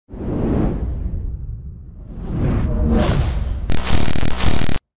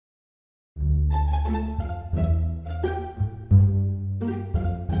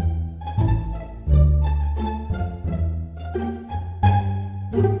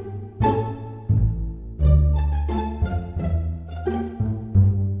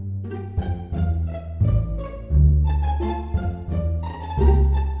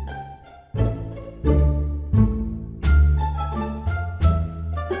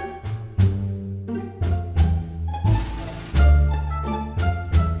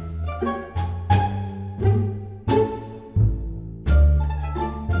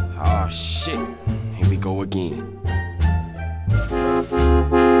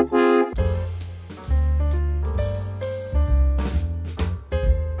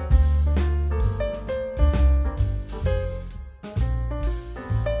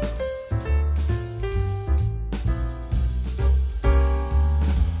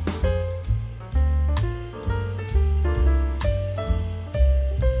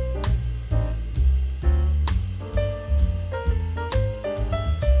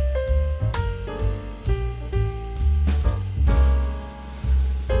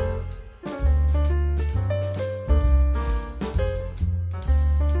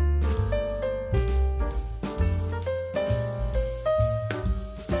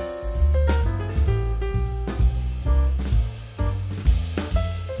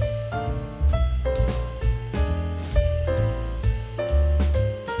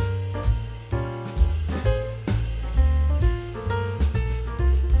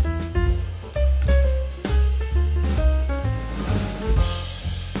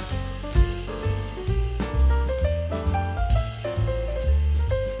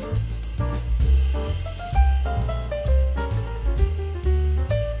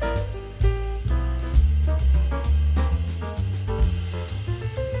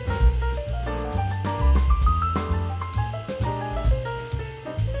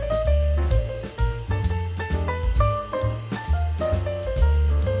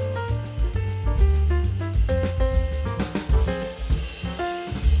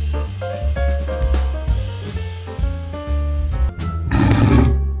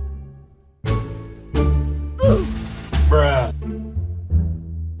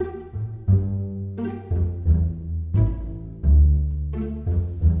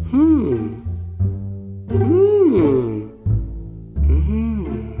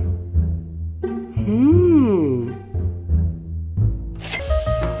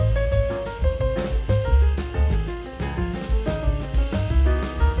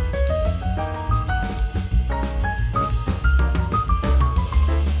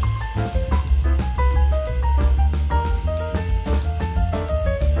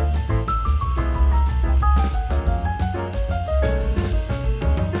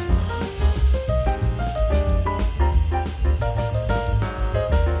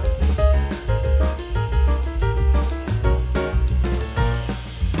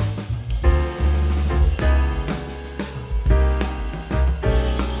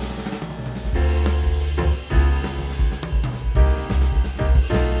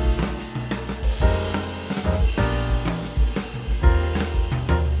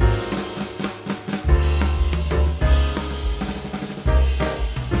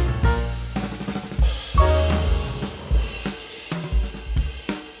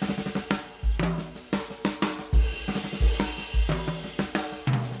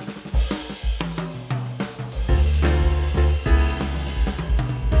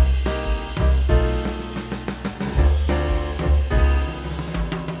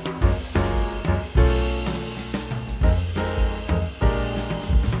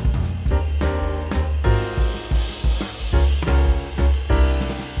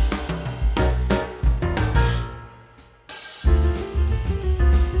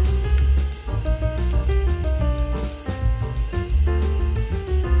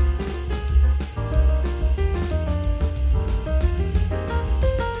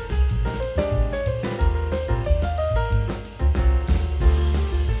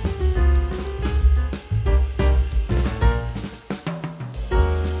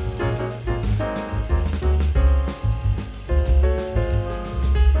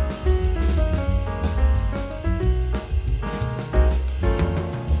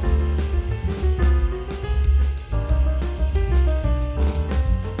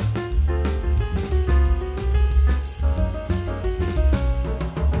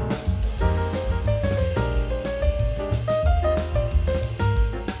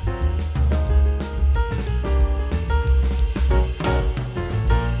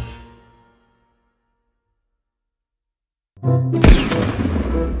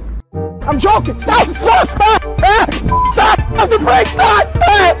I'm joking. Stop! Stop! Stop! Stop! Stop the brake! Stop!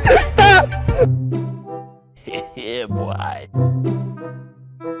 Stop! Stop! Yeah, boy.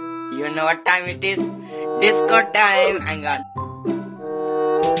 You know what time it is? Disco time. Hang on.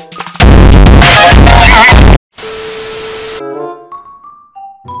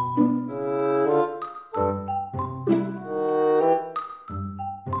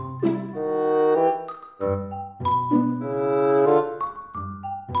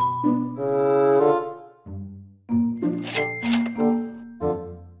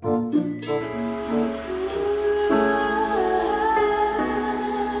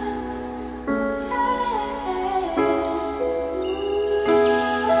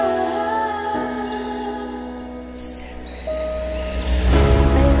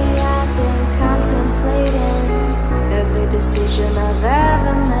 Decision I've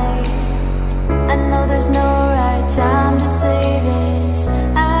ever made. I know there's no right time to say this.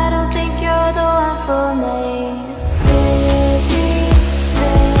 I don't think you're the one for me. Dizzy,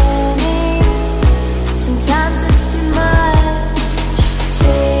 spinning, sometimes it's too much.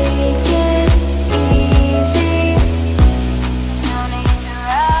 Take it easy, there's no need to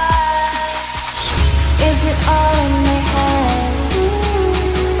rush. Is it all in my head,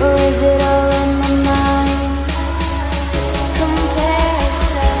 or is it all in my mind?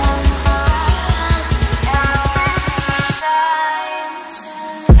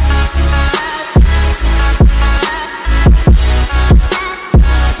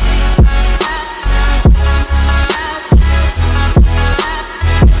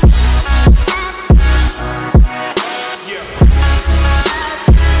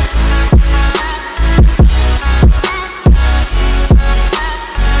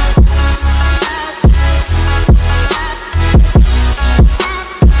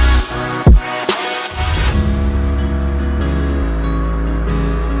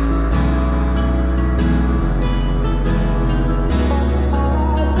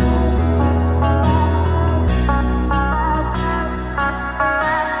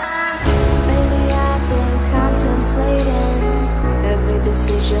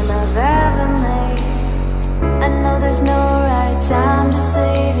 Decision I've ever made. I know there's no right time to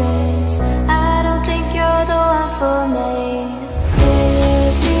say this. I don't think you're the one for me.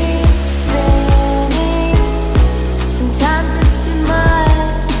 Dizzy, spinning, sometimes it's too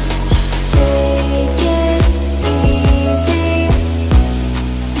much. Take it easy,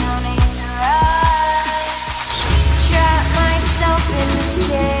 there's no need to rush. Trap myself in this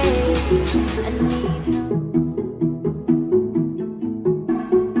cage, I need help.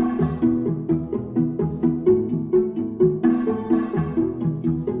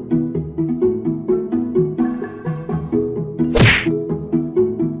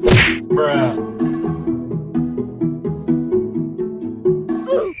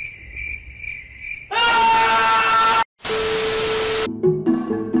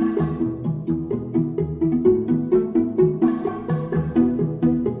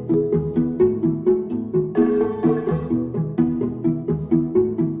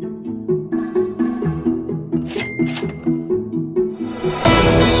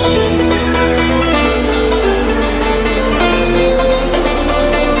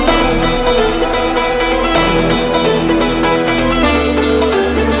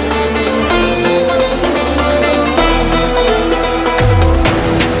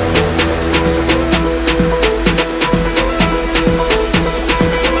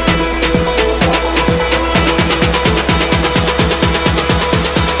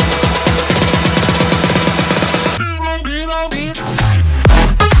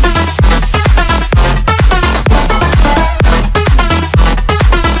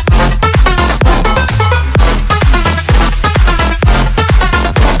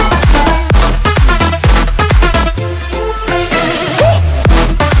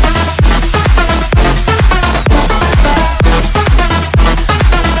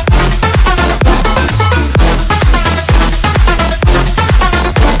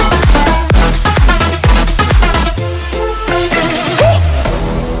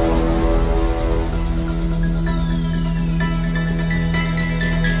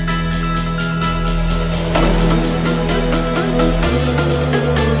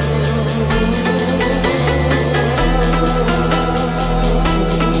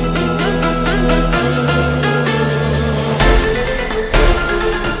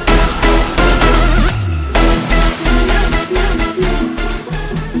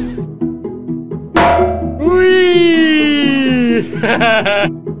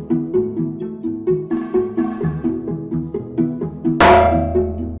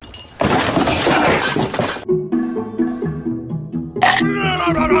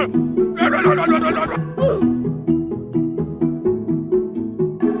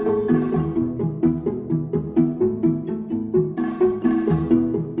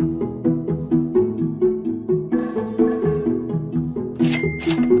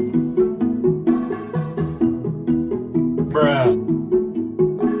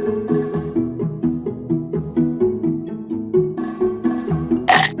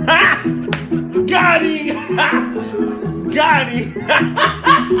 Got him! Got him!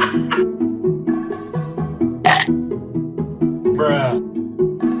 Bruh.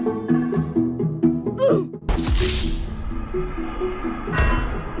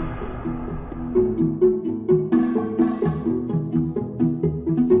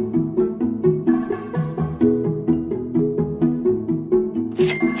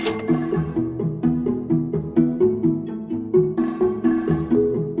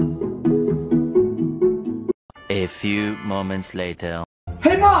 A few moments later.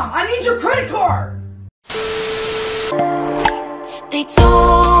 Hey Mom, I need your credit card! They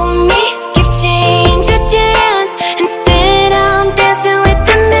told me